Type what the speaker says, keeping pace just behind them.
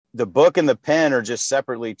the book and the pen are just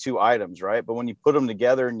separately two items, right? But when you put them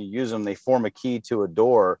together and you use them, they form a key to a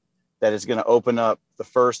door that is going to open up the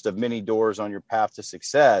first of many doors on your path to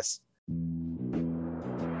success.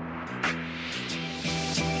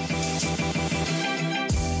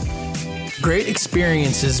 Great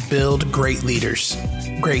experiences build great leaders.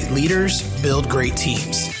 Great leaders build great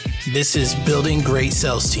teams. This is Building Great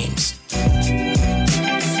Sales Teams.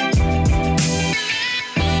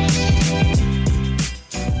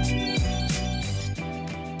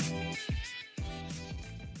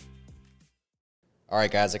 All right,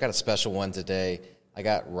 guys, I got a special one today. I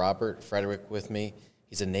got Robert Fredrich with me.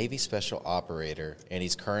 He's a Navy Special Operator, and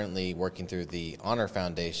he's currently working through the Honor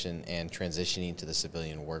Foundation and transitioning to the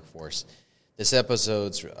civilian workforce. This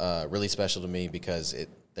episode's really special to me because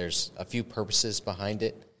there's a few purposes behind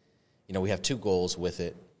it. You know, we have two goals with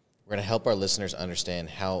it. We're going to help our listeners understand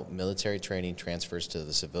how military training transfers to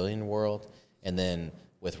the civilian world, and then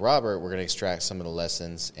with Robert, we're going to extract some of the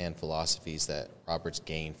lessons and philosophies that Robert's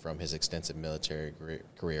gained from his extensive military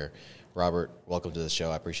career. Robert, welcome to the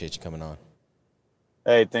show. I appreciate you coming on.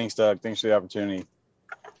 Hey, thanks, Doug. Thanks for the opportunity.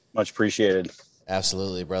 Much appreciated.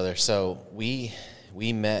 Absolutely, brother. So we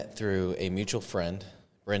met through a mutual friend,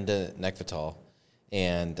 Brenda Nekvital,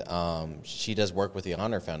 and she does work with the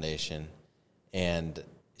Honor Foundation, and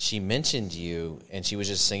she mentioned you, and she was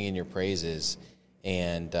just singing your praises,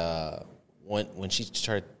 and when she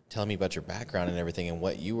started telling me about your background and everything and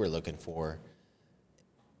what you were looking for,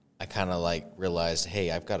 I kind of like realized,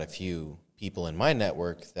 hey, I've got a few people in my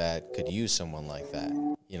network that could use someone like that.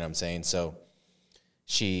 You know what I'm saying? So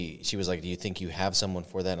she was like, do you think you have someone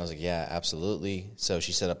for that? And I was like, yeah, absolutely. So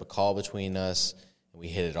she set up a call between us. We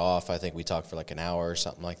hit it off. I think we talked for like an hour or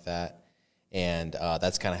something like that. And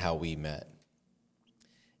that's kind of how we met.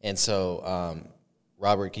 And so,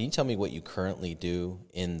 Robert, can you tell me what you currently do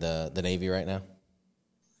in the Navy right now?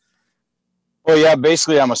 Well, yeah,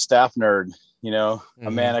 basically I'm a staff nerd, a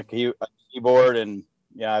man at a keyboard, and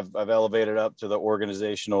yeah, I've elevated up to the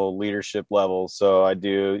organizational leadership level. So I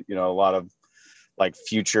do, a lot of like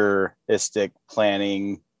futuristic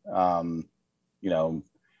planning,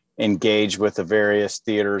 engage with the various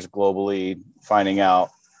theaters globally, finding out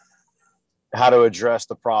how to address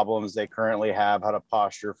the problems they currently have, how to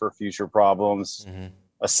posture for future problems,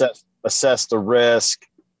 assess the risk,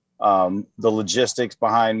 the logistics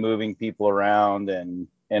behind moving people around. And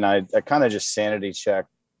I kind of just sanity check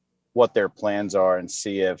what their plans are and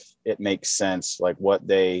see if it makes sense, like what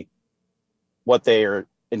they are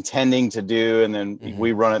intending to do. And then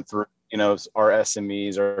we run it through, our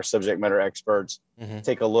SMEs, our subject matter experts,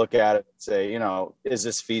 take a look at it and say, is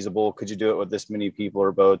this feasible? Could you do it with this many people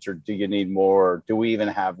or boats, or do you need more? Or do we even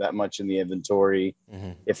have that much in the inventory?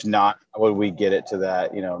 If not, how would we get it to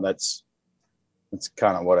that? That's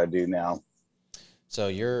kind of what I do now. So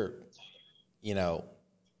you're,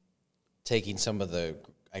 taking some of the,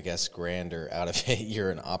 I guess, grander out of it.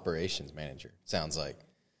 You're an operations manager, sounds like.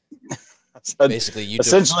 Basically,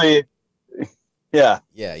 yeah,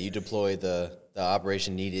 you deploy the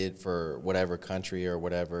operation needed for whatever country or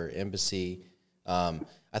whatever embassy. I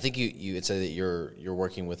think you would say that you're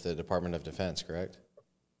working with the Department of Defense, correct?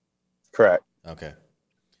 Correct. Okay,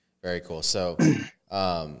 very cool. So,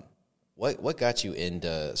 what got you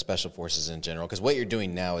into special forces in general? Because what you're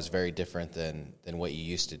doing now is very different than what you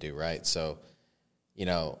used to do, right? So,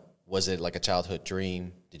 was it like a childhood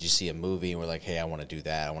dream? Did you see a movie and were like, hey, I want to do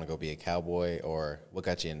that, I want to go be a cowboy? Or what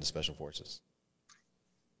got you into special forces?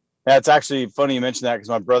 Yeah, it's actually funny you mentioned that because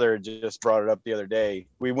my brother just brought it up the other day.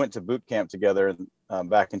 We went to boot camp together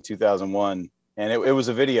back in 2001, and it was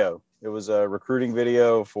a video. It was a recruiting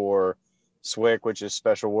video for SWIC, which is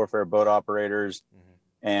Special Warfare Boat Operators.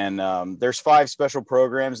 And there's 5 special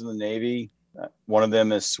programs in the Navy. One of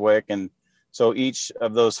them is SWIC. And so each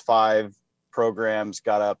of those 5 programs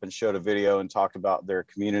got up and showed a video and talked about their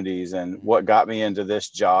communities. And what got me into this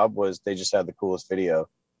job was they just had the coolest video.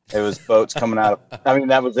 It was boats coming out.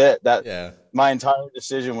 That was it. My entire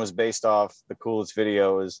decision was based off the coolest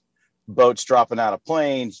video. Is boats dropping out of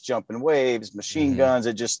planes, jumping waves, machine guns.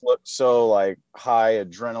 It just looked so like high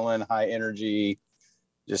adrenaline, high energy,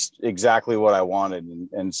 just exactly what I wanted.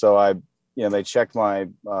 And so they checked my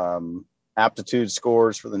aptitude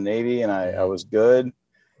scores for the Navy, and I was good.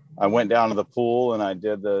 I went down to the pool and I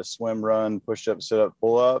did the swim, run, push up, sit up,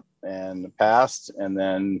 pull up, and passed. And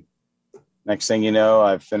then next thing you know,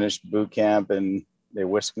 I finished boot camp and they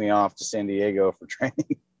whisked me off to San Diego for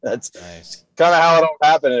training. That's nice. Kind of how it all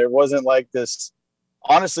happened. It wasn't like this.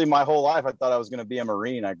 Honestly, my whole life, I thought I was going to be a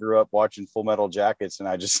Marine. I grew up watching Full Metal Jackets, and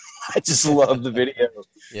I just loved the video.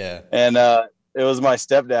 Yeah. And it was my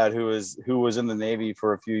stepdad who was in the Navy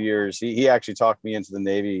for a few years. He actually talked me into the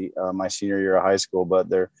Navy my senior year of high school. But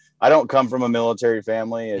I don't come from a military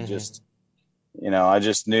family. It just, I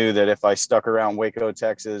just knew that if I stuck around Waco,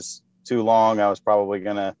 Texas too long, I was probably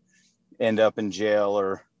gonna end up in jail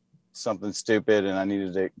or something stupid, and I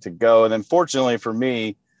needed to go. And then fortunately for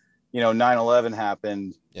me, 9/11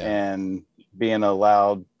 happened, and being a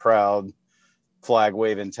loud, proud, flag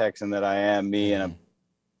waving Texan that I am, me and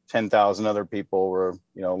 10,000 other people were,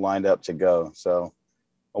 lined up to go. So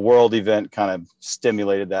a world event kind of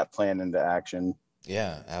stimulated that plan into action.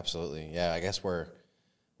 Yeah, absolutely. Yeah, I guess we're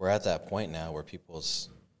at that point now where people's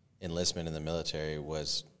enlistment in the military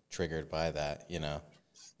was triggered by that,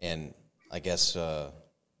 and I guess a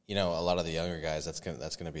lot of the younger guys,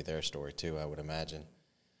 that's gonna be their story too, I would imagine.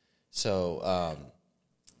 So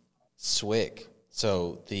SWIC,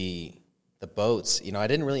 so the boats, I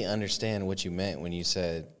didn't really understand what you meant when you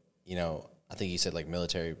said, I think you said like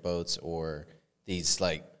military boats or these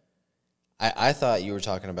like, I thought you were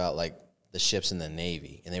talking about like the ships in the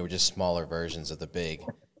Navy, and they were just smaller versions of the big,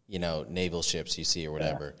 naval ships you see or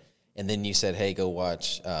whatever. Yeah. And then you said, hey, go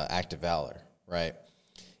watch Act of Valor, right?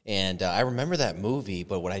 And I remember that movie,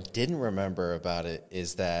 but what I didn't remember about it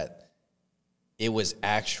is that it was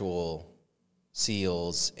actual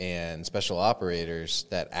SEALs and special operators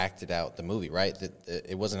that acted out the movie, right? That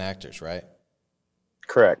it wasn't actors, right?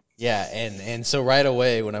 Correct. Yeah, and so right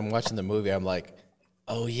away when I'm watching the movie, I'm like,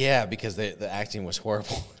 oh yeah, because the acting was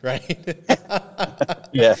horrible, right?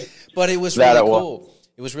 Yeah. But it was really cool.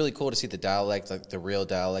 It was really cool to see the dialect, like the real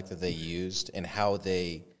dialect that they used, and how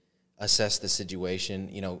they assessed the situation.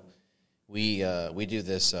 We do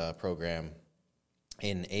this program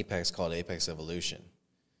in Apex called Apex Evolution.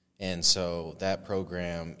 And so that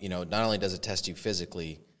program, not only does it test you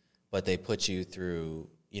physically, but they put you through,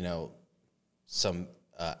 some,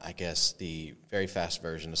 I guess, the very fast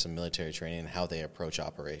version of some military training and how they approach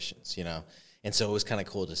operations, And so it was kind of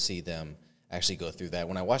cool to see them actually go through that.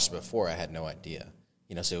 When I watched it before, I had no idea,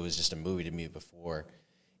 so it was just a movie to me before.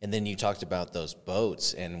 And then you talked about those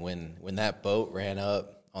boats, and when that boat ran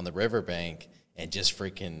up on the riverbank and just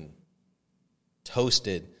freaking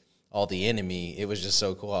toasted all the enemy, it was just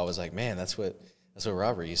so cool. I was like, man, that's what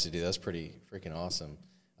Robert used to do. That's pretty freaking awesome.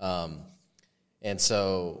 And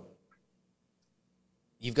so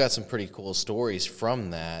you've got some pretty cool stories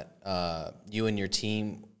from that. You and your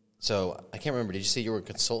team. So I can't remember. Did you say you were a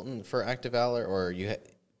consultant for Act of Valor, or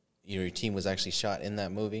your team was actually shot in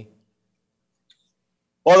that movie?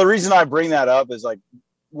 Well, the reason I bring that up is like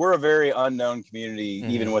we're a very unknown community,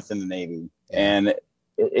 even within the Navy, and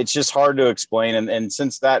it's just hard to explain. And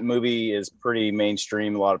since that movie is pretty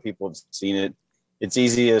mainstream, a lot of people have seen it. It's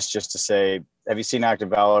easiest just to say, have you seen Act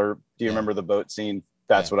of Valor? Do you remember the boat scene?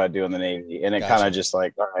 That's what I do in the Navy. And it kind of just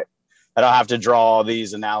like, all right, I don't have to draw all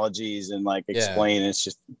these analogies and like explain. It's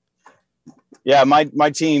just,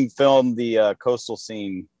 my team filmed the coastal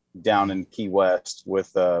scene down in Key West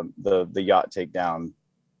with the yacht takedown.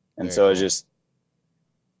 And very so cool.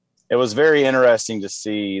 It was very interesting to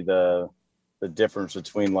see the difference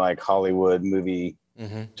between like Hollywood movie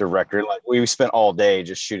director. Like we spent all day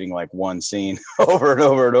just shooting like one scene over and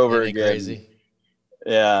over and over again. Crazy.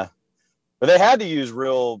 Yeah. But they had to use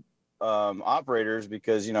real operators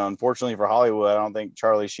because, unfortunately for Hollywood, I don't think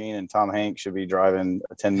Charlie Sheen and Tom Hanks should be driving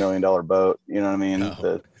a $10 million boat. You know what I mean?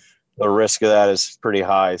 No. The risk of that is pretty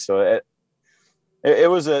high. So it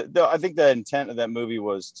was I think the intent of that movie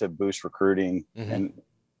was to boost recruiting, and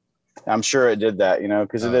I'm sure it did that,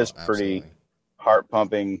 because it is pretty heart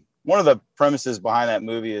pumping. One of the premises behind that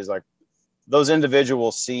movie is like those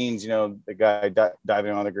individual scenes, the guy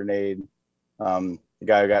diving on the grenade, the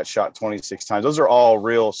guy who got shot 26 times. Those are all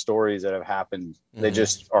real stories that have happened. They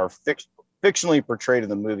just are fictionally portrayed in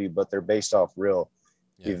the movie, but they're based off real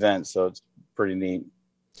events. So it's pretty neat.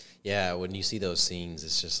 Yeah. When you see those scenes,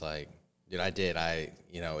 it's just like, dude,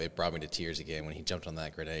 it brought me to tears again when he jumped on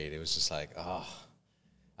that grenade. It was just like, oh,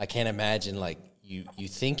 I can't imagine, like, you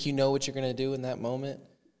think you know what you're going to do in that moment,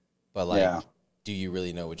 but, like, do you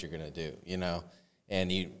really know what you're going to do,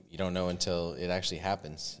 And you don't know until it actually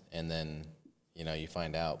happens, and then, you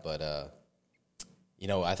find out. But,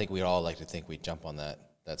 I think we'd all like to think we'd jump on that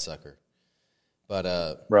sucker.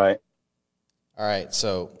 But right. All right,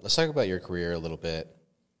 so let's talk about your career a little bit.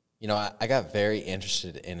 I got very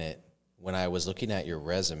interested in it when I was looking at your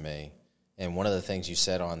resume, and one of the things you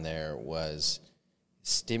said on there was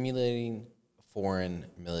stimulating foreign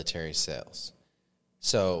military sales.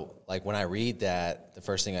 So, like, when I read that, the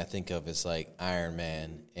first thing I think of is, like, Iron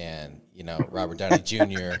Man and, Robert Downey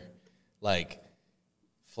Jr., like,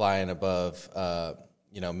 flying above,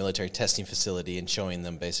 military testing facility and showing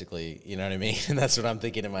them basically, you know what I mean? And that's what I'm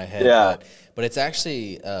thinking in my head. Yeah. But it's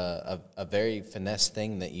actually a very finesse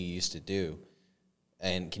thing that you used to do.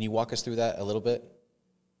 And can you walk us through that a little bit?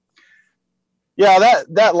 Yeah,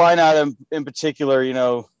 that line item in particular,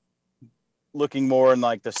 looking more in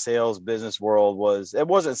like the sales business world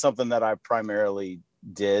wasn't something that I primarily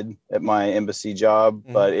did at my embassy job,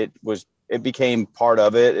 but it became part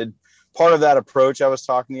of it. Part of that approach I was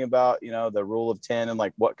talking about, the rule of 10 and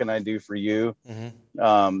like, what can I do for you?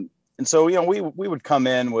 And so, we would come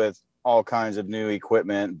in with all kinds of new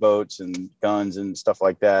equipment, boats and guns and stuff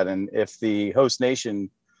like that. And if the host nation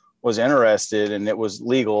was interested and it was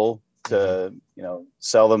legal to,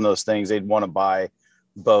 sell them those things, they'd want to buy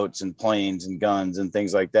boats and planes and guns and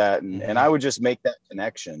things like that. And I would just make that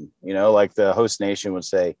connection, like the host nation would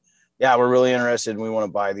say, yeah, we're really interested and we want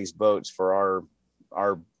to buy these boats for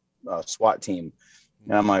our SWAT team.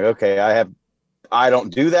 And I'm like, okay, I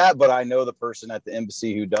don't do that, but I know the person at the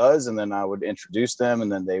embassy who does. And then I would introduce them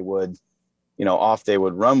and then they would, they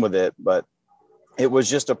would run with it. But it was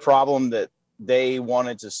just a problem that they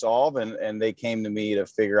wanted to solve. And they came to me to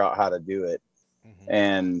figure out how to do it.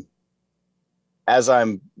 And as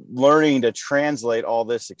I'm learning to translate all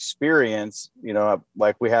this experience,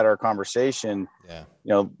 like we had our conversation,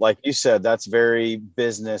 like you said, that's very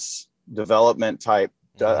business development type,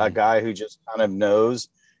 a guy who just kind of knows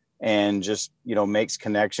and just, makes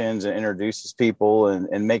connections and introduces people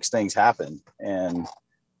and makes things happen. And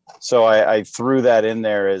so I threw that in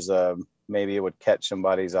there as maybe it would catch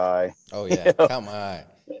somebody's eye. Oh yeah. Caught my eye.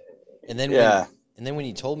 And then when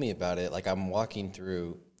you told me about it, like I'm walking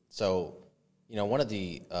through, so, one of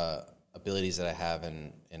the abilities that I have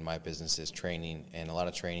in my business is training, and a lot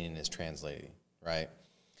of training is translating, right?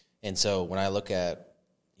 And so when I look at,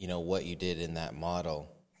 what you did in that model,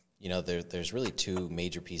 there's really two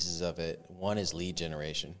major pieces of it. One is lead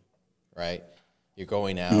generation, right? You're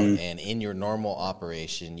going out and in your normal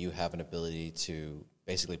operation, you have an ability to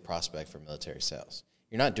basically prospect for military sales.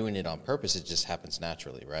 You're not doing it on purpose. It just happens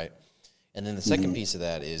naturally, right? And then the second piece of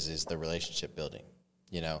that is the relationship building,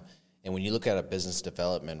 And when you look at a business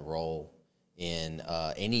development role in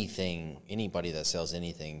anybody that sells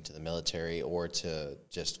anything to the military or to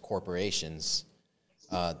just corporations,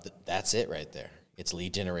 that's it right there. It's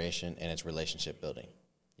lead generation and it's relationship building,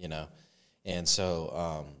 And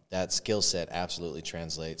so that skill set absolutely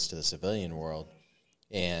translates to the civilian world.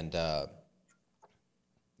 And,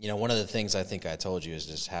 one of the things I think I told you is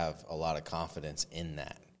just have a lot of confidence in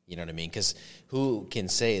that. You know what I mean? Because who can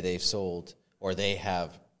say they've sold or they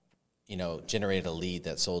have generated a lead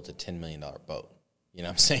that sold a $10 million boat? You know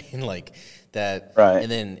what I'm saying? Like that. Right.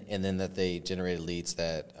 And then that they generated leads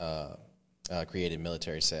that created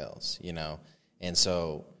military sales, And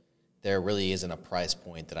so there really isn't a price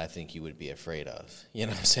point that I think you would be afraid of. You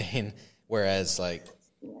know what I'm saying? Whereas like,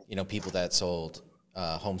 people that sold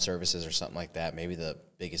home services or something like that, maybe the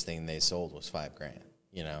biggest thing they sold was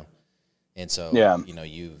 $5,000, And so,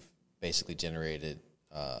 you've basically generated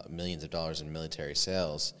millions of dollars in military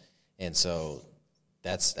sales. And so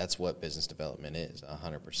that's what business development is,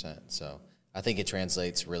 100%. So I think it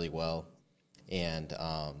translates really well. And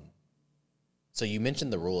so you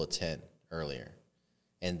mentioned the rule of 10 earlier.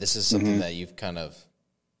 And this is something that you've kind of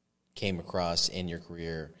came across in your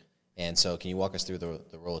career. And so can you walk us through the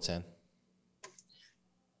rule of 10?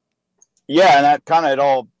 Yeah, and that it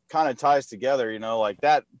all ties together, like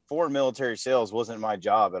that foreign military sales wasn't my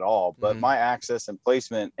job at all, but my access and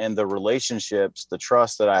placement and the relationships, the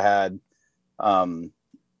trust that I had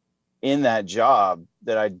in that job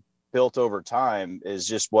that I built over time is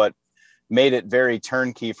just what made it very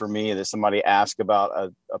turnkey for me that somebody asked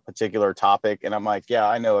about a particular topic. And I'm like, yeah,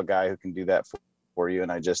 I know a guy who can do that for you. And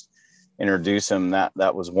I just introduce him.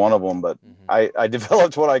 That was one of them. But I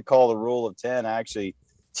developed what I call the rule of 10. Actually,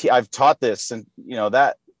 I've taught this, and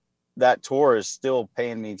that tour is still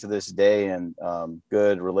paying me to this day, and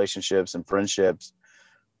good relationships and friendships.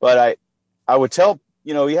 But I would tell,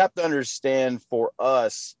 you have to understand, for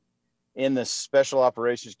us in the special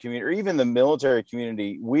operations community, or even the military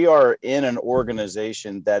community, we are in an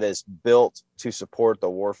organization that is built to support the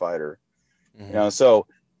warfighter. So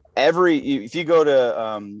if you go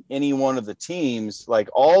to any one of the teams, like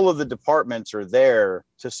all of the departments are there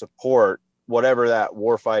to support whatever that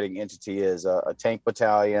warfighting entity is, a tank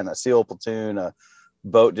battalion, a SEAL platoon, a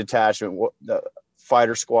boat detachment,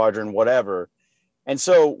 fighter squadron, whatever. And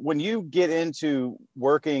so when you get into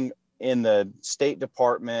working in the State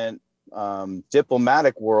Department,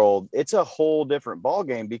 diplomatic world, it's a whole different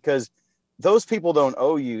ballgame, because those people don't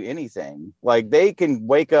owe you anything. Like, they can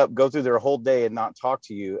wake up, go through their whole day and not talk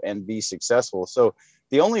to you and be successful. So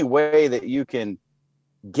the only way that you can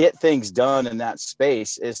get things done in that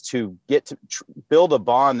space is to get to build a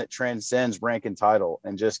bond that transcends rank and title,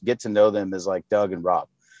 and just get to know them as like Doug and Rob,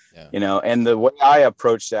 and the way I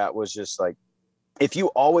approached that was just like, if you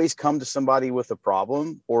always come to somebody with a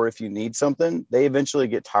problem, or if you need something, they eventually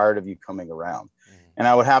get tired of you coming around. And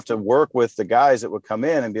I would have to work with the guys that would come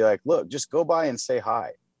in and be like, look, just go by and say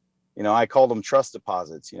hi. I call them trust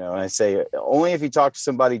deposits, and I say, only if you talk to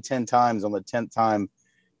somebody 10 times, on the 10th time,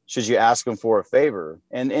 should you ask them for a favor.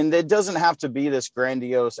 And it doesn't have to be this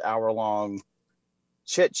grandiose hour-long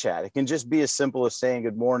chit chat. It can just be as simple as saying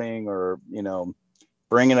good morning, or,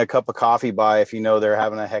 bringing a cup of coffee by if they're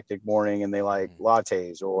having a hectic morning and they like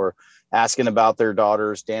lattes, or asking about their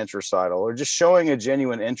daughter's dance recital, or just showing a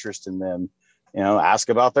genuine interest in them. Ask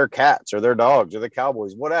about their cats or their dogs or the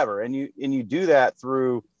Cowboys, whatever. And you do that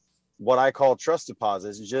through what I call trust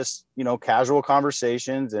deposits, just, casual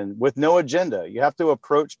conversations and with no agenda. You have to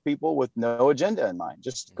approach people with no agenda in mind.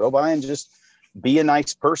 Just go by and just be a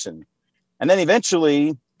nice person. And then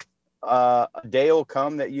eventually a day will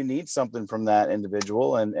come that you need something from that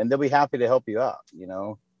individual, and they'll be happy to help you out,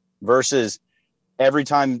 versus every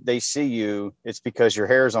time they see you, it's because your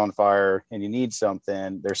hair's on fire and you need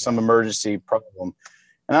something. There's some emergency problem.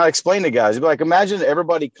 And I explain to guys, like, imagine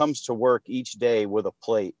everybody comes to work each day with a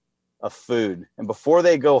plate of food, and before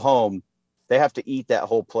they go home, they have to eat that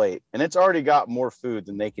whole plate, and it's already got more food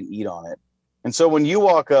than they can eat on it. And so when you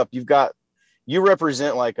walk up, you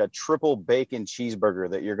represent like a triple bacon cheeseburger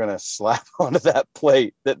that you're going to slap onto that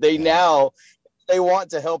plate, that they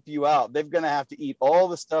want to help you out. They're going to have to eat all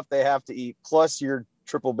the stuff they have to eat, plus your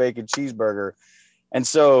triple bacon cheeseburger. And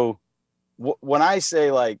so when I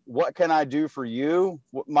say, like, what can I do for you?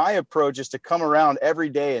 My approach is to come around every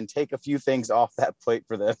day and take a few things off that plate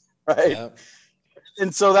for them. Right. Yep.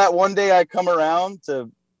 And so that one day I come around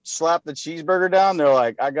to slap the cheeseburger down, they're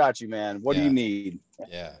like, I got you, man. What do you need?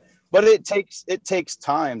 Yeah. But it takes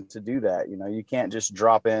time to do that. You can't just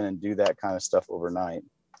drop in and do that kind of stuff overnight.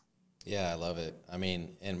 Yeah, I love it. I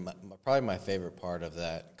mean, and probably my favorite part of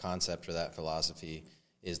that concept or that philosophy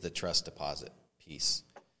is the trust deposit piece.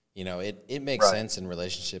 It makes sense in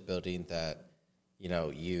relationship building that,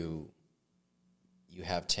 you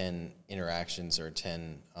have 10 interactions or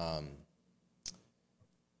 10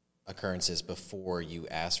 occurrences before you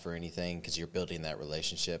ask for anything, because you're building that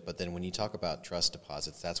relationship. But then when you talk about trust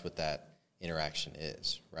deposits, that's what that interaction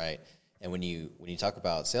is, right? And when you talk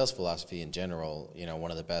about sales philosophy in general, one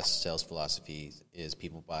of the best sales philosophies is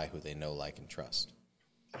people buy who they know, like, and trust.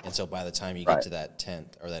 And so by the time you get to that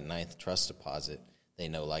 10th or that 9th trust deposit, they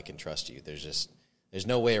know, like, and trust you. There's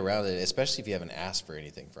no way around it, especially if you haven't asked for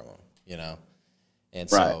anything from them, And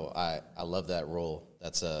so I love that rule.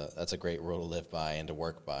 That's a great rule to live by and to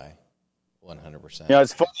work by, 100%.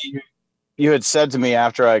 It's funny. You had said to me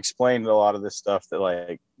after I explained a lot of this stuff that,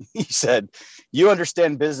 like, you said, you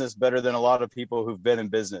understand business better than a lot of people who've been in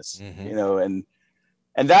business, and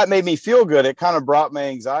that made me feel good. It kind of brought my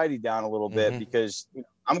anxiety down a little bit, because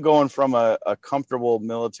I'm going from a comfortable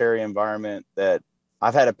military environment that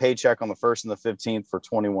I've had a paycheck on the 1st and the 15th for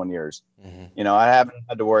 21 years. I haven't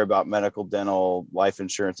had to worry about medical, dental, life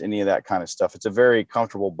insurance, any of that kind of stuff. It's a very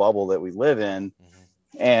comfortable bubble that we live in,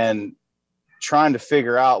 and trying to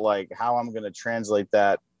figure out, like, how I'm going to translate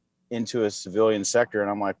that into a civilian sector.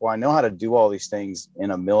 And I'm like, well, I know how to do all these things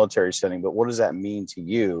in a military setting, but what does that mean to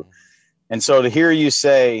you? And so to hear you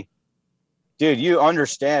say, dude, you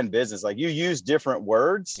understand business, like, you use different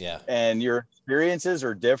words and your experiences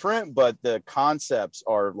are different, but the concepts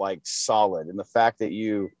are, like, solid. And the fact that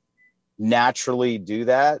you naturally do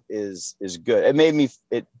that is good.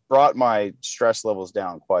 It brought my stress levels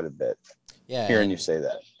down quite a bit. Yeah, hearing you say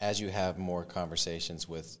that. As you have more conversations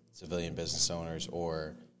with civilian business owners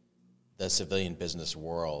or the civilian business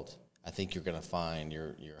world, I think you're going to find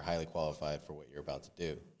you're highly qualified for what you're about to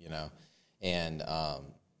do, And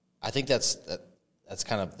I think that's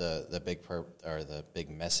kind of the big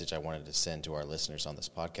message I wanted to send to our listeners on this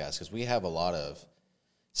podcast, because we have a lot of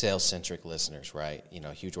sales-centric listeners, right?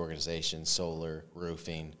 Huge organizations, solar,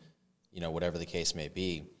 roofing, whatever the case may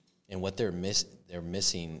be. And what they're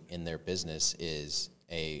missing in their business is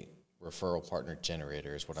a referral partner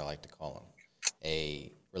generator, is what I like to call them.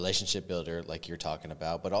 A relationship builder, like you're talking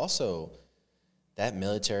about, but also that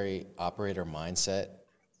military operator mindset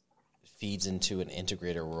feeds into an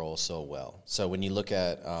integrator role so well. So when you look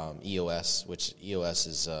at EOS, which EOS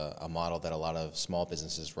is a model that a lot of small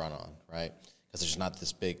businesses run on, right? Because there's not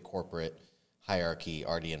this big corporate hierarchy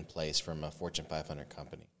already in place from a Fortune 500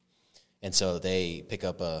 company. And so they pick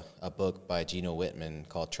up a book by Gino Wickman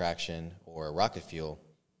called Traction or Rocket Fuel,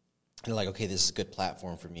 and they're like, okay, this is a good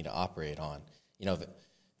platform for me to operate on.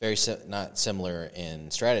 not similar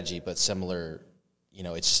in strategy, but similar.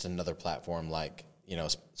 It's just another platform like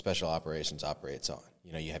special operations operates on.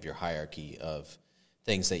 You have your hierarchy of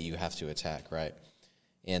things that you have to attack, right?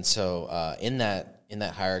 And so in that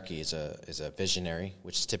hierarchy is a visionary,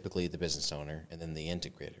 which is typically the business owner, and then the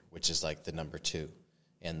integrator, which is like the number two,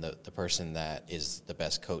 and the person that is the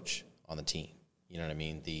best coach on the team. You know what I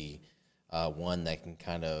mean? The one that can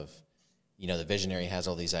kind of, the visionary has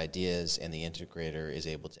all these ideas, and the integrator is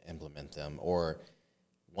able to implement them, or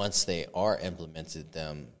once they are implemented,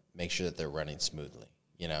 them make sure that they're running smoothly.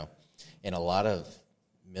 And a lot of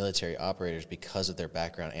military operators, because of their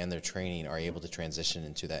background and their training, are able to transition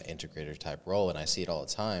into that integrator type role, and I see it all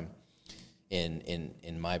the time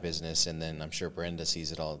in my business, and then I'm sure Brenda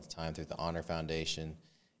sees it all the time through the Honor Foundation,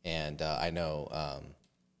 and I know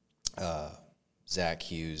Zach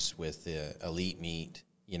Hughes with the Elite Meet,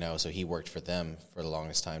 so he worked for them for the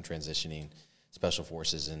longest time, transitioning special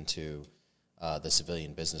forces into the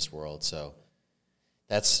civilian business world. So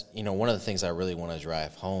that's, one of the things I really want to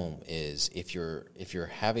drive home is if you're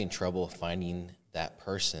having trouble finding that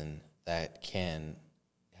person that can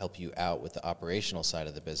help you out with the operational side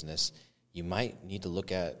of the business, you might need to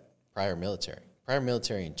look at prior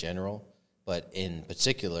military in general, but in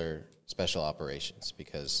particular special operations,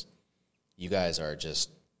 because you guys are just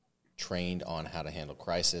trained on how to handle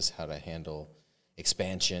crisis, how to handle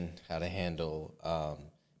expansion, how to handle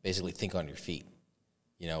basically think on your feet,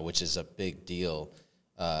 which is a big deal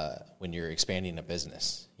when you're expanding a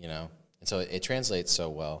business, and so it translates so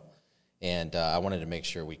well. And I wanted to make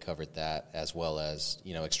sure we covered that, as well as,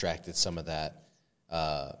 extracted some of that,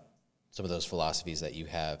 some of those philosophies that you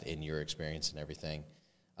have in your experience and everything.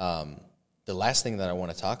 The last thing that I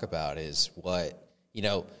want to talk about is what,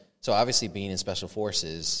 so obviously being in special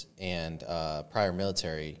forces and prior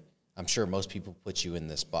military, I'm sure most people put you in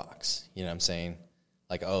this box, you know what I'm saying?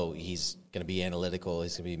 Like, oh, he's going to be analytical,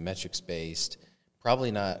 he's going to be metrics-based,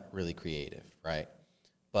 probably not really creative, right?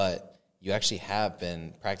 But you actually have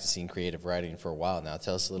been practicing creative writing for a while now.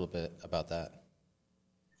 Tell us a little bit about that.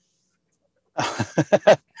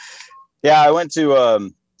 Yeah, I went to,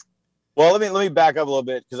 well, let me back up a little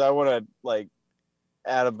bit, because I want to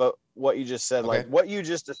add about what you just said, Okay. what you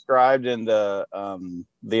just described in the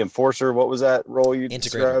enforcer. What was that role you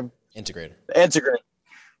described? Integrator.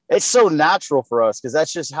 It's so natural for us, because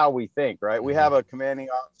that's just how we think, right? Mm-hmm. We have a commanding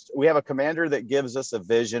officer, we have a commander that gives us a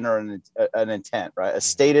vision or an intent, right? A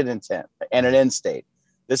stated intent and an end state.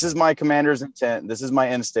 This is my commander's intent. This is my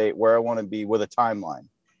end state, where I want to be, with a timeline.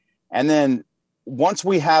 And then once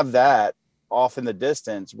we have that off in the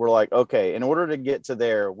distance, we're like, okay, in order to get to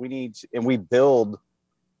there, we build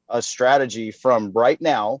a strategy from right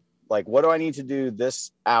now. Like, what do I need to do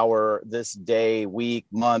this hour, this day, week,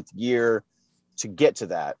 month, year to get to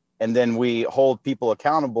that? And then we hold people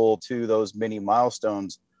accountable to those many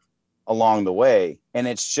milestones along the way. And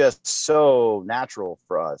it's just so natural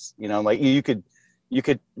for us, you could,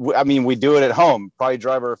 I mean, we do it at home, probably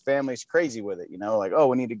drive our families crazy with it, like, oh,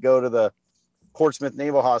 we need to go to the Portsmouth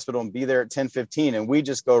Naval Hospital and be there at 10:15. And we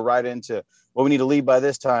just go right into, well, we need to leave by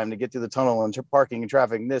this time to get through the tunnel and parking and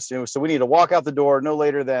traffic and this, so we need to walk out the door no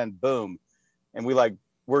later than boom. And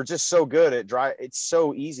we're just so good at drive. It's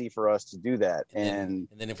so easy for us to do that. And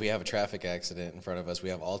then if we have a traffic accident in front of us, we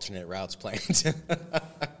have alternate routes planned.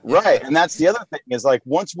 Right. And that's the other thing is,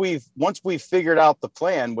 once we've figured out the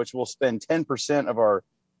plan, which we'll spend 10% of our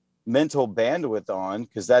mental bandwidth on,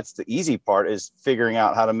 because that's the easy part, is figuring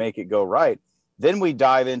out how to make it go right. Then we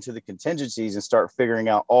dive into the contingencies and start figuring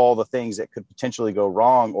out all the things that could potentially go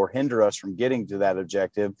wrong or hinder us from getting to that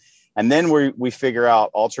objective. And then we figure out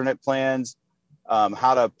alternate plans,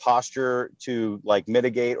 how to posture to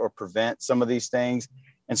mitigate or prevent some of these things.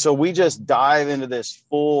 And so we just dive into this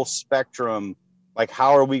full spectrum,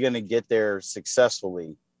 how are we going to get there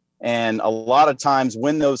successfully? And a lot of times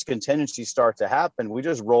when those contingencies start to happen, we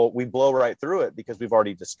blow right through it, because we've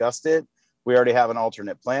already discussed it. We already have an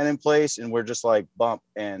alternate plan in place, and we're just bump,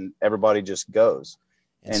 and everybody just goes.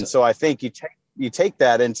 And so I think you take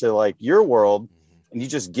that into your world, and you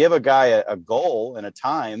just give a guy a goal and a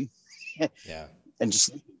time, yeah, and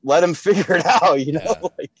just let him figure it out.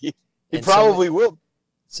 He probably will.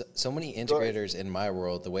 So many integrators in my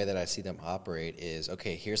world, the way that I see them operate is,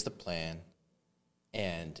 okay, here's the plan,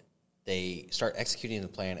 and they start executing the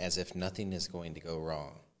plan as if nothing is going to go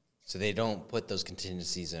wrong. So they don't put those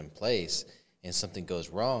contingencies in place, and something goes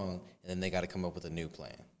wrong, and then they got to come up with a new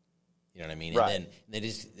plan. You know what I mean? Right. And then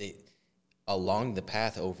they along the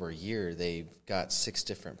path over a year, they've got 6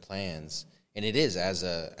 different plans. And it is, as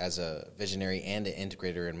a visionary and an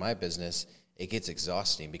integrator in my business, it gets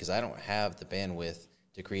exhausting, because I don't have the bandwidth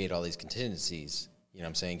to create all these contingencies You know what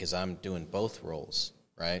I'm saying? Because I'm doing both roles,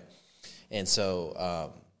 right? And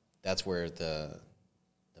so that's where the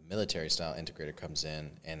military style integrator comes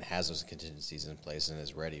in and has those contingencies in place and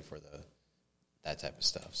is ready for that type of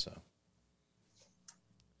stuff. So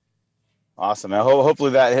awesome.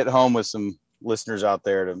 Hopefully that hit home with some listeners out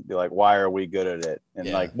there to be like, why are we good at it?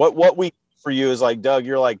 And like what we for you is like, Doug,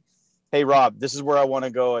 you're like, hey Rob, this is where I want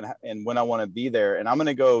to go and when I want to be there. And I'm going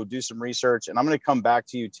to go do some research and I'm going to come back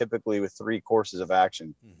to you typically with 3 courses of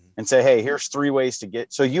action and say, hey, here's 3 ways to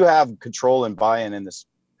get, so you have control and buy-in in this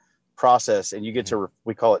process and you get to,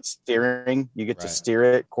 we call it steering. You get to steer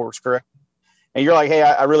it course correct. And you're like, hey,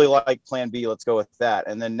 I really like plan B. Let's go with that.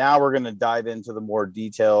 And then now we're going to dive into the more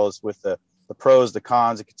details with the pros, the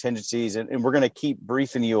cons, the contingencies, and we're going to keep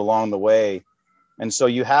briefing you along the way. And so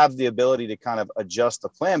you have the ability to kind of adjust the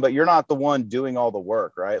plan, but you're not the one doing all the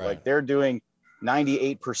work, right? Like they're doing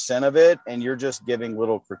 98% of it and you're just giving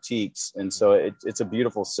little critiques. And so it's a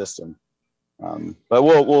beautiful system. But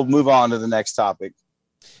we'll move on to the next topic.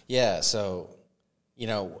 Yeah. So, you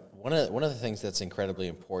know, one of the things that's incredibly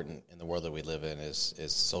important in the world that we live in is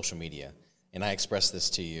social media. And I expressed this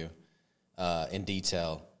to you in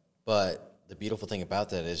detail, but the beautiful thing about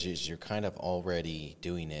that is you're kind of already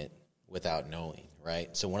doing it without knowing,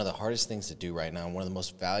 right? So one of the hardest things to do right now, and one of the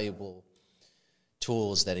most valuable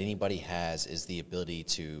tools that anybody has is the ability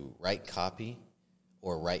to write copy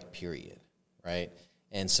or write period, right?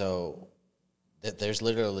 And so there's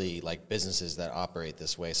literally like businesses that operate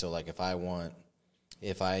this way. So like if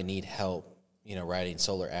I need help, you know, writing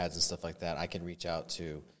solar ads and stuff like that, I can reach out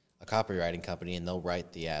to a copywriting company and they'll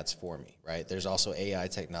write the ads for me, right? There's also AI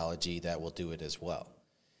technology that will do it as well.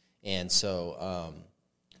 And so,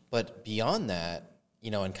 but beyond that,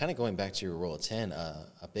 you know, and kind of going back to your rule of 10,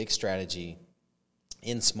 a big strategy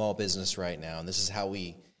in small business right now, and this is how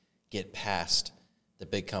we get past the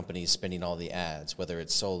big companies spending all the ads, whether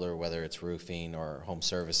it's solar, whether it's roofing or home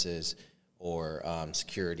services or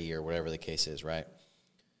security or whatever the case is, right?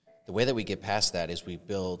 The way that we get past that is we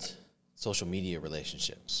build social media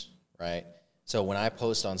relationships, right? So when I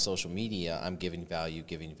post on social media, I'm giving value.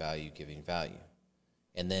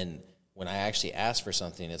 And then when I actually ask for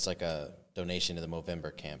something, it's like a donation to the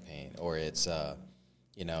Movember campaign, or it's,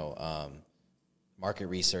 market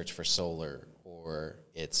research for solar, or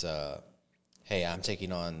it's, hey, I'm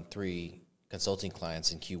taking on 3 consulting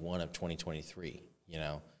clients in Q1 of 2023. You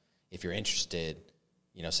know, if you're interested,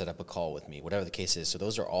 you know, set up a call with me, whatever the case is. So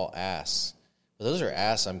those are all asks. But those are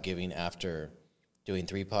asks I'm giving after doing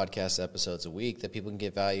 3 podcast episodes a week that people can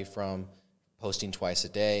get value from, posting twice a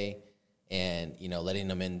day, and, you know, letting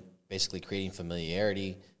them in, basically creating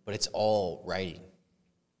familiarity. But it's all writing.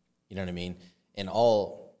 You know what I mean? And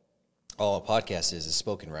all a podcast is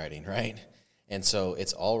spoken writing, right? And so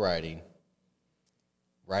it's all writing.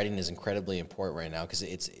 Writing is incredibly important right now because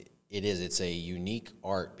it's a unique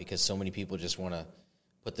art, because so many people just want to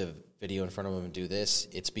put the video in front of them and do this.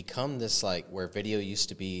 It's become this, like, where video used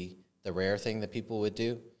to be the rare thing that people would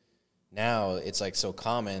do. Now it's like so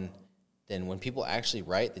common. Then when people actually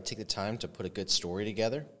write, they take the time to put a good story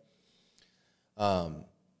together.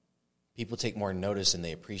 People take more notice and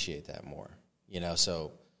they appreciate that more, you know?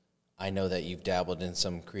 So I know that you've dabbled in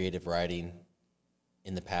some creative writing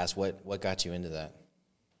in the past. What got you into that?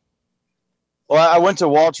 Well, I went to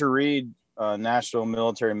Walter Reed National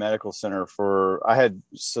Military Medical Center I had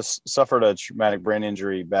suffered a traumatic brain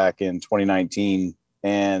injury back in 2019.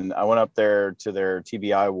 And I went up there to their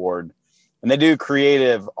TBI ward, and they do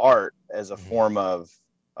creative art as a form of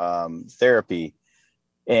therapy.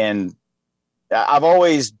 And I've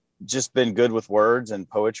always just been good with words and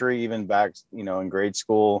poetry, even back, you know, in grade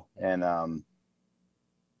school. And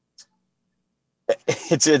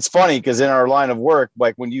it's funny because in our line of work,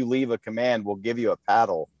 like when you leave a command, we'll give you a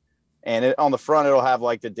paddle, and on the front, it'll have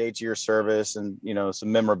like the dates of your service and, you know,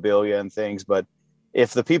 some memorabilia and things. But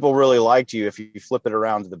if the people really liked you, if you flip it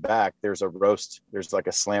around to the back, there's a roast. There's like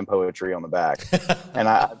a slam poetry on the back,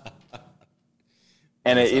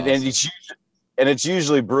 and it's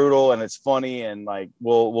usually brutal and it's funny, and like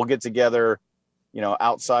we'll get together, you know,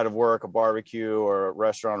 outside of work, a barbecue or a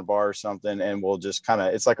restaurant or bar or something, and we'll just kind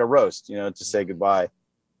of, it's like a roast, you know, to say goodbye.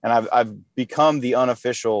 And I've become the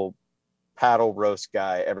unofficial paddle roast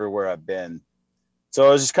guy everywhere I've been. So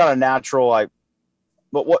it was just kind of natural.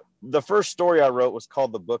 But what the first story I wrote was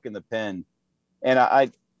called The Book and the Pen.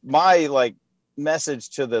 And my like message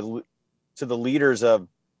to the leaders of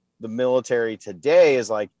the military today is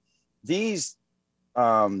like, these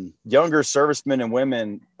younger servicemen and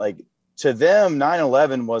women, like, to them,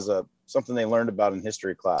 9/11 was something they learned about in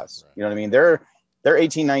history class. Right. You know what I mean? They're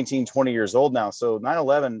 18, 19, 20 years old now. So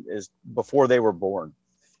 9/11 is before they were born.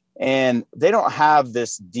 and they don't have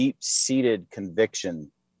this deep seated conviction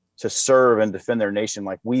to serve and defend their nation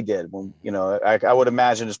like we did when, I would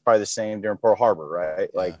imagine it's probably the same during Pearl Harbor, right?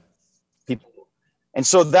 Yeah. Like people, and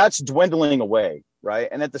so that's dwindling away, right?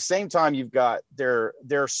 And at the same time, you've got they're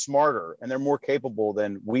smarter and they're more capable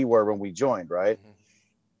than we were when we joined, right? Mm-hmm.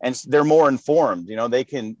 And they're more informed. They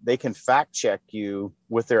can fact check you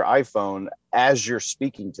with their iPhone as you're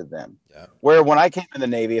speaking to them. Yeah. Where when I came in the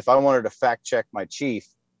Navy, if I wanted to fact check my chief,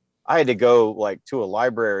 I had to go like to a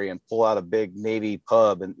library and pull out a big Navy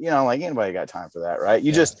pub, and like anybody got time for that, right?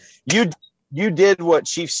 You did what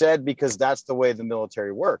chief said because that's the way the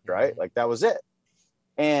military worked, right? Like that was it.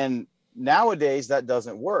 And nowadays that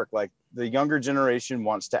doesn't work. Like the younger generation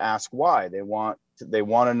wants to ask why. They want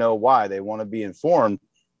to know why. They want to be informed.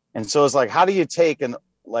 And so it's like, how do you take an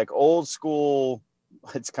like old school?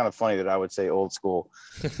 It's kind of funny that I would say old school,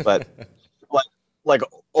 but like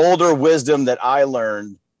older wisdom that I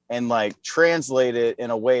learned and like translate it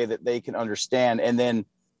in a way that they can understand. And then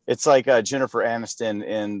it's like Jennifer Aniston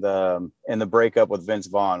in the breakup with Vince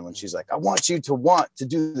Vaughn when she's like, I want you to want to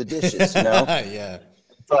do the dishes, Yeah.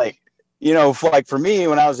 It's like, like for me,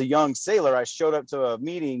 when I was a young sailor, I showed up to a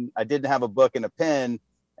meeting. I didn't have a book and a pen,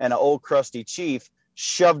 and an old crusty chief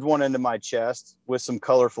shoved one into my chest with some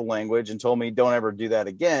colorful language and told me, don't ever do that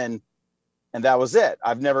again. And that was it.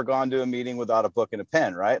 I've never gone to a meeting without a book and a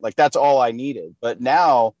pen, right? Like that's all I needed. But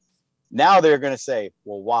now they're going to say,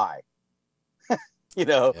 well, why?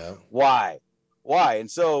 Yeah. Why? And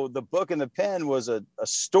so the book and the pen was a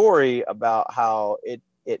story about how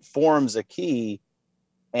it forms a key,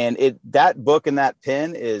 and that book and that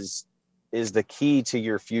pen is the key to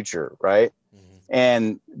your future, right? Mm-hmm.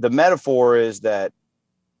 And the metaphor is that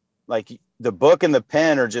like the book and the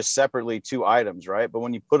pen are just separately two items, right? But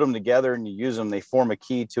when you put them together and you use them, they form a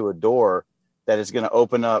key to a door that is going to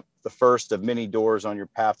open up the first of many doors on your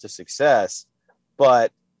path to success.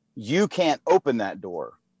 But you can't open that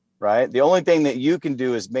door, right? The only thing that you can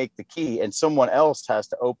do is make the key, and someone else has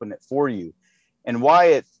to open it for you. And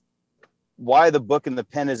why the book and the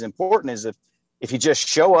pen is important is if you just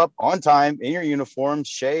show up on time in your uniform,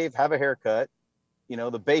 shave, have a haircut,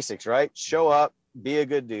 the basics, right? Show up, be a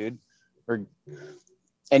good dude,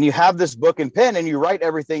 and you have this book and pen and you write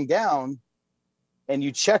everything down and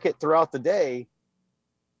you check it throughout the day,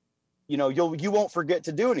 you won't forget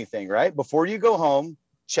to do anything, right? Before you go home,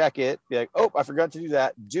 check it, be like, oh, I forgot to do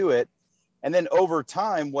that, do it. And then over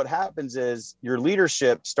time, what happens is your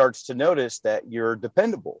leadership starts to notice that you're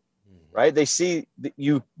dependable, right? They see that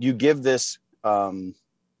you give this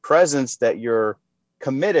presence that you're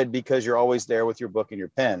committed because you're always there with your book and your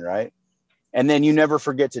pen, right? And then you never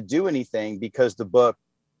forget to do anything because the book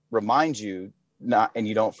reminds you not, and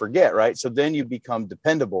you don't forget, right? So then you become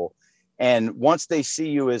dependable. And once they see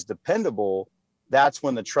you as dependable, that's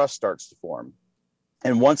when the trust starts to form.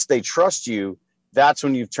 And once they trust you, that's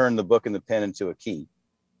when you've turned the book and the pen into a key,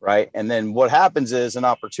 right? And then what happens is an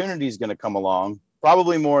opportunity is going to come along,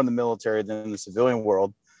 probably more in the military than in the civilian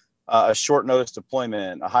world, a short notice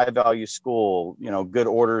deployment, a high value school, good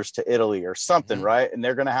orders to Italy or something, mm-hmm. right? And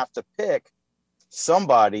they're going to have to pick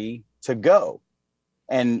somebody to go,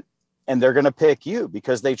 and they're going to pick you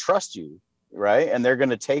because they trust you, right? And they're going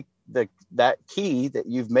to take that key that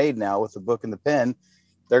you've made now with the book and the pen.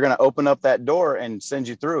 They're going to open up that door and send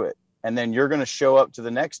you through it. And then you're going to show up to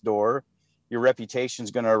the next door. Your reputation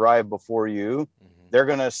is going to arrive before you. Mm-hmm. They're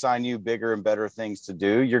going to assign you bigger and better things to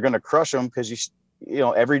do. You're going to crush them because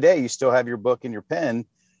every day you still have your book and your pen,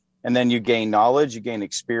 and then you gain knowledge, you gain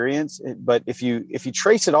experience. But if you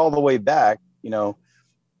trace it all the way back,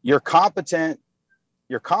 you're competent.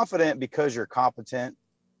 You're confident because you're competent.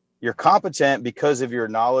 You're competent because of your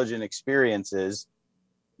knowledge and experiences.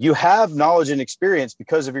 You have knowledge and experience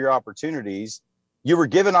because of your opportunities. You were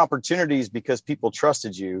given opportunities because people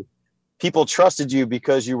trusted you. People trusted you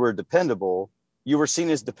because you were dependable. You were seen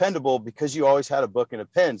as dependable because you always had a book and a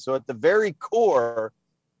pen. So at the very core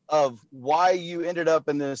of why you ended up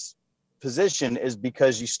in this position is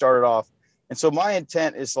because you started off. And so my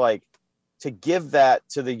intent is like to give that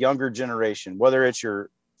to the younger generation, whether it's your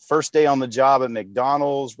first day on the job at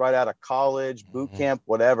McDonald's, right out of college, boot camp,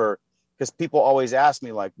 whatever, because people always ask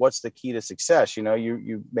me like, what's the key to success?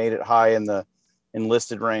 You made it high in the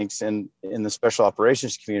enlisted ranks and in the special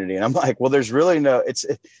operations community. And I'm like, well, there's really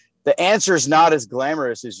the answer is not as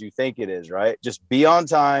glamorous as you think it is, right? Just be on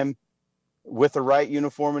time with the right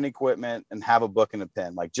uniform and equipment and have a book and a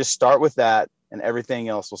pen. Like just start with that and everything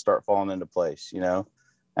else will start falling into place,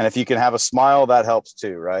 And if you can have a smile, that helps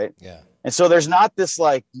too, right? Yeah. And so there's not this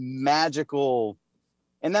like magical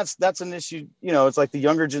And that's an issue. You know, it's like the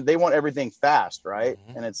younger they want everything fast, right?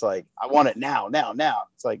 Mm-hmm. And it's like, I want it now.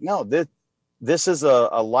 It's like, no, this is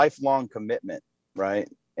a lifelong commitment, right?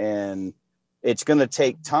 And it's going to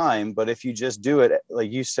take time, but if you just do it,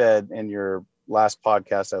 like you said in your last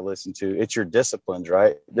podcast I listened to, it's your disciplines,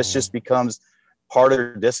 right? This just becomes part of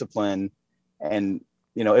your discipline, and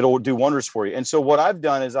you know, it'll do wonders for you. And so what I've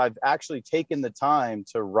done is I've actually taken the time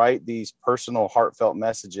to write these personal, heartfelt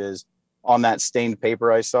messages on that stained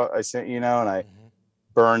paper I sent, you know, and I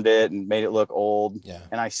burned it and made it look old. Yeah.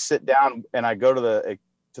 And I sit down and I go to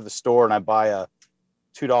the store and I buy a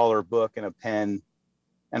 $2 book and a pen,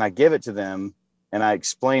 and I give it to them, and I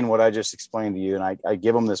explain what I just explained to you, and I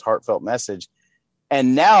give them this heartfelt message.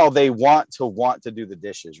 And now they want to do the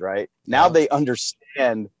dishes, right? Now they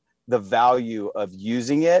understand the value of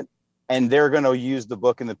using it, and they're going to use the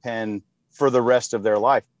book and the pen for the rest of their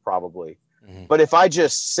life, probably. Mm-hmm. But if I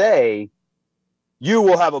just say, you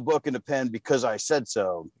will have a book and a pen because I said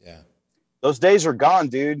so. Yeah. Those days are gone,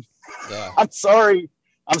 dude. Yeah. I'm sorry,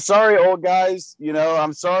 old guys. You know,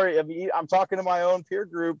 I'm sorry. I mean, I'm talking to my own peer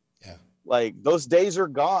group. Yeah. Like, those days are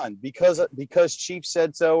gone because Chief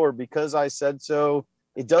said so, or because I said so.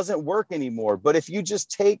 It doesn't work anymore. But if you just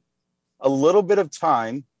take a little bit of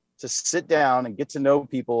time to sit down and get to know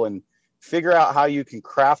people and figure out how you can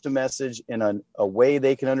craft a message in a way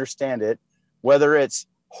they can understand it, whether it's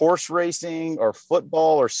horse racing or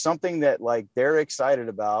football or something that like they're excited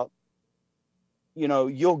about, you know,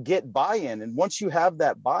 you'll get buy-in. And once you have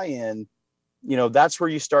that buy-in, you know, that's where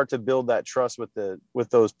you start to build that trust with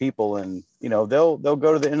those people, and you know, they'll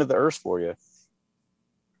go to the end of the earth for you.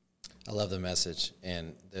 I love the message,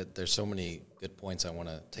 and there's so many good points I want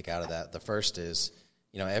to take out of that. The first is,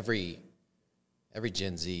 you know, every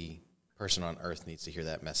Gen Z person on earth needs to hear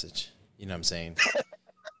that message. You know what I'm saying?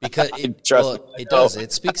 Because it does.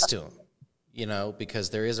 It speaks to them, you know, because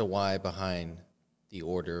there is a why behind the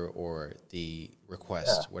order or the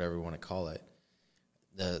request, whatever you want to call it.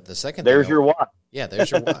 The second there's thing, your why. Yeah,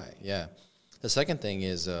 there's your why. Yeah. The second thing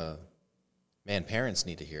is, man, parents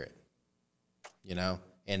need to hear it, you know?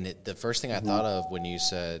 And the first thing I thought of when you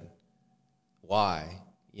said why,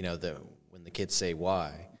 you know, when the kids say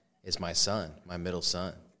why, is my son, my middle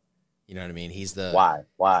son. You know what I mean? He's the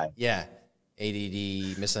why. Yeah.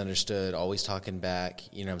 ADD, misunderstood, always talking back,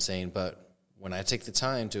 you know what I'm saying? But when I take the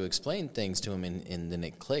time to explain things to him and then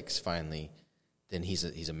it clicks finally, then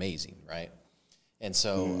he's amazing, right? And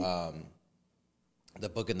so the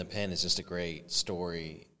book and the pen is just a great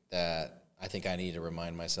story that I think I need to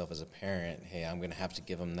remind myself as a parent, hey, I'm going to have to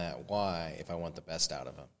give him that why if I want the best out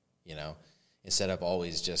of him, you know, instead of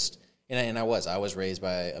always just, and I was raised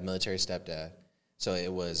by a military stepdad, so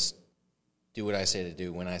it was do what I say to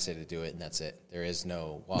do when I say to do it, and that's it. There is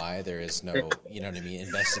no why, there is no, you know what I mean,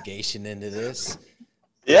 investigation into this.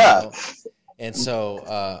 Yeah. You know? And so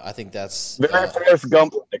I think that's very Forrest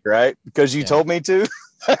Gump, right? Because you told me to.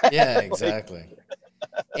 Yeah, exactly.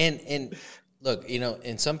 And look, you know,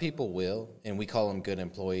 and some people will, and we call them good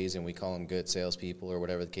employees and we call them good salespeople or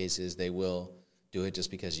whatever the case is. They will do it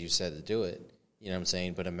just because you said to do it. You know what I'm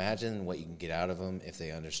saying? But imagine what you can get out of them if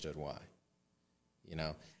they understood why. You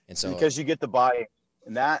know, and so because you get the buy-in,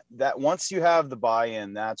 and that once you have the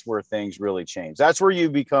buy-in, that's where things really change. That's where you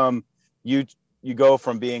become you go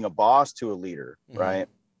from being a boss to a leader, right?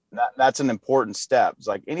 That's an important step. It's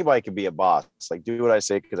like anybody could be a boss. It's like, do what I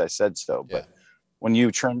say because I said so. But when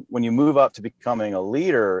you move up to becoming a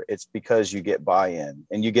leader, it's because you get buy-in,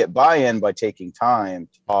 and you get buy-in by taking time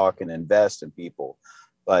to talk and invest in people.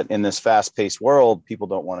 But in this fast-paced world, people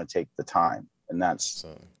don't want to take the time, and that's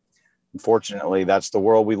unfortunately that's the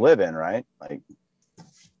world we live in, right? Like,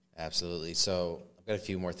 absolutely. So I've got a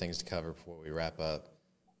few more things to cover before we wrap up.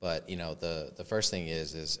 But you know, the first thing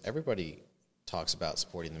is everybody talks about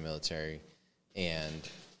supporting the military, and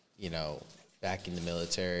you know, backing the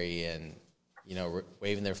military, and you know,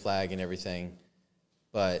 waving their flag and everything.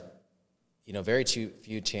 But, you know, very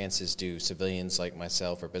few chances do civilians like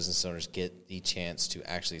myself or business owners get the chance to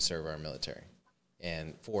actually serve our military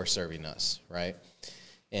and for serving us, right?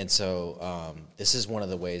 And so this is one of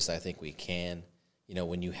the ways that I think we can, you know,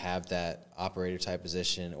 when you have that operator type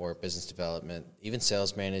position or business development, even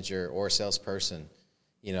sales manager or salesperson,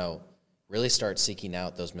 you know, really start seeking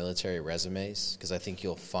out those military resumes, because I think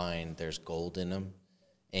you'll find there's gold in them.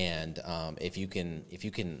 And if you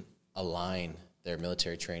can align their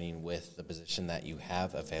military training with the position that you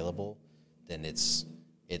have available, then it's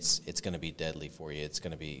going to be deadly for you. It's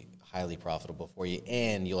going to be highly profitable for you,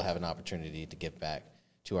 and you'll have an opportunity to give back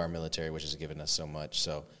to our military, which has given us so much.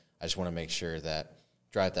 So I just want to make sure that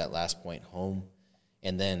drive that last point home.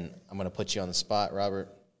 And then I'm going to put you on the spot, Robert.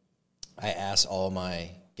 I ask all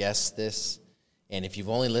my guests this, and if you've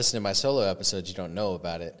only listened to my solo episodes, you don't know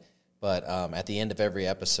about it. But at the end of every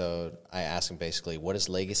episode, I ask them basically, what does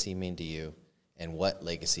legacy mean to you, and what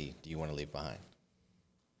legacy do you want to leave behind?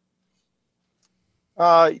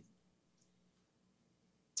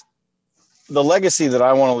 The legacy that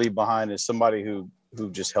I want to leave behind is somebody who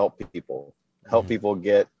just help people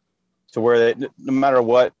get to where they, no matter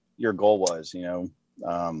what your goal was,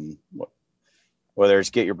 whether it's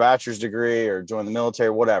get your bachelor's degree or join the military,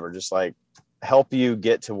 whatever, just like help you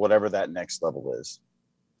get to whatever that next level is.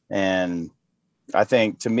 And I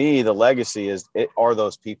think to me, the legacy are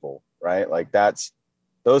those people, right? Like that's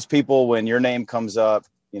those people when your name comes up,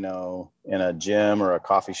 in a gym or a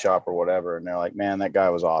coffee shop or whatever, and they're like, man, that guy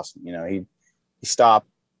was awesome. He stopped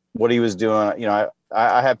what he was doing.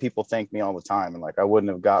 I have people thank me all the time. And like, I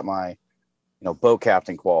wouldn't have got my, boat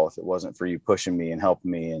captain qual if it wasn't for you pushing me and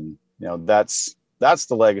helping me. And, that's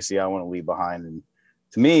the legacy I want to leave behind. And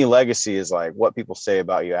to me, legacy is like what people say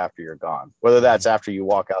about you after you're gone, whether that's after you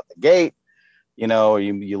walk out the gate, you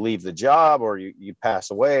leave the job or you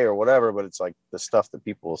pass away or whatever, but it's like the stuff that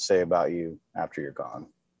people will say about you after you're gone.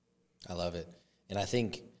 I love it. And I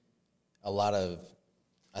think a lot of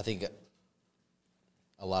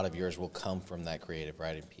yours will come from that creative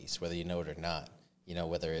writing piece, whether you know it or not,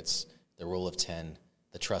 whether it's the rule of 10,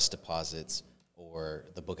 the trust deposits, or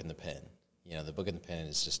the book and the pen. The book and the pen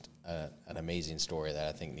is just an amazing story that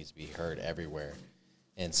I think needs to be heard everywhere.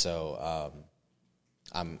 And so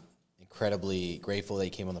I'm incredibly grateful that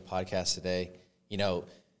you came on the podcast today.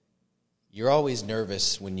 You're always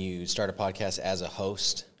nervous when you start a podcast as a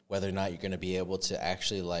host, whether or not you're going to be able to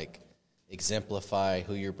actually exemplify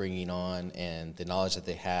who you're bringing on and the knowledge that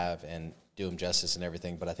they have and do them justice and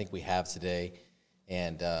everything. But I think we have today.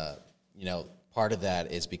 And, part of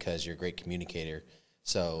that is because you're a great communicator.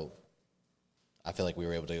 So I feel like we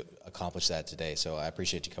were able to accomplish that today. So I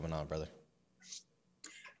appreciate you coming on, brother.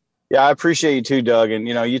 Yeah, I appreciate you too, Doug. And,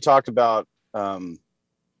 you talked about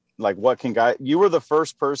what can guide. You were the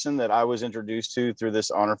first person that I was introduced to through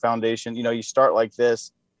this Honor Foundation. You start like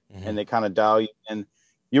this and they kind of dial you in.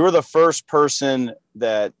 You were the first person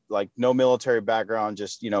that no military background,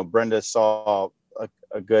 just, Brenda saw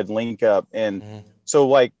a good link up. And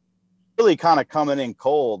so really kind of coming in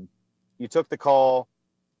cold, you took the call,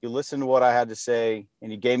 you listened to what I had to say,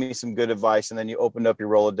 and you gave me some good advice. And then you opened up your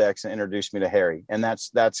Rolodex and introduced me to Harry. And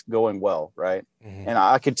that's going well. Right. And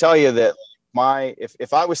I could tell you that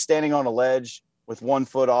if I was standing on a ledge with 1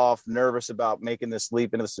 foot off, nervous about making this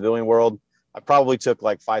leap into the civilian world, I probably took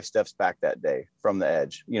 5 steps back that day from the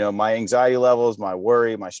edge. My anxiety levels, my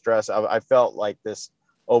worry, my stress, I felt like this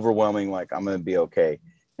overwhelming, I'm going to be okay.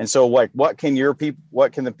 And so what can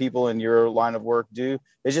the people in your line of work do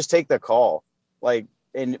is just take the call.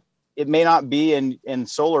 And it may not be in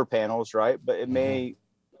solar panels, right? But it may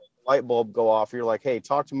light bulb go off. You're like, hey,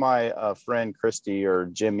 talk to my friend Christy or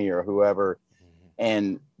Jimmy or whoever,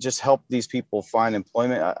 and just help these people find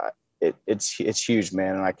employment. It's huge,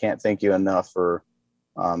 man. And I can't thank you enough for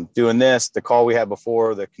doing this. The call we had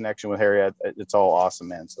before, the connection with Harry, it's all awesome,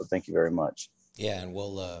 man. So thank you very much. Yeah. And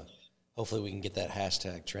we'll, hopefully we can get that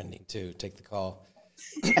hashtag trending too. Take the call.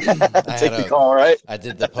 Take the call, right? I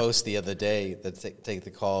did the post the other day that take the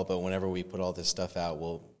call, but whenever we put all this stuff out,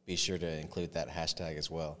 we'll be sure to include that hashtag as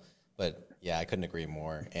well. But yeah, I couldn't agree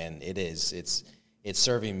more. And it's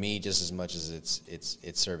serving me just as much as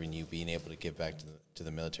it's serving you, being able to give back to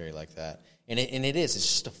the military like that. And it's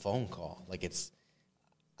just a phone call. I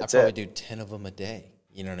probably do 10 of them a day.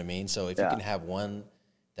 You know what I mean? So if you can have one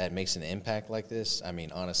that makes an impact like this, I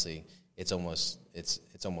mean, honestly, it's almost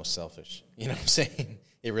selfish. You know what I'm saying?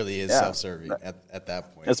 It really is self-serving at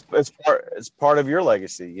that point. It's part of your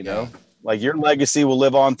legacy, you know? Your legacy will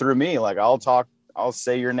live on through me. I'll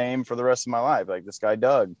say your name for the rest of my life. This guy,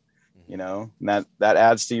 Doug, and that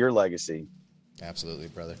adds to your legacy. Absolutely,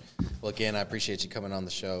 brother. Well, again, I appreciate you coming on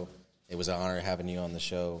the show. It was an honor having you on the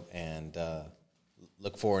show, and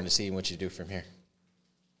look forward to seeing what you do from here.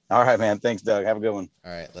 All right, man. Thanks, Doug. Have a good one.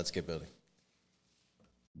 All right, let's get building.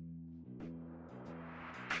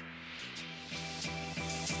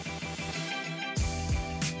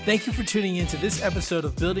 Thank you for tuning in to this episode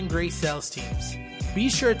of Building Great Sales Teams. Be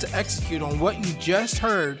sure to execute on what you just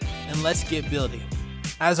heard, and let's get building.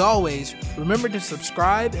 As always, remember to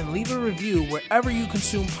subscribe and leave a review wherever you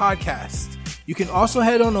consume podcasts. You can also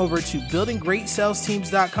head on over to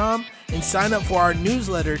buildinggreatsalesteams.com and sign up for our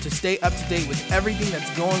newsletter to stay up to date with everything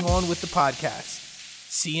that's going on with the podcast.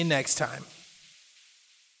 See you next time.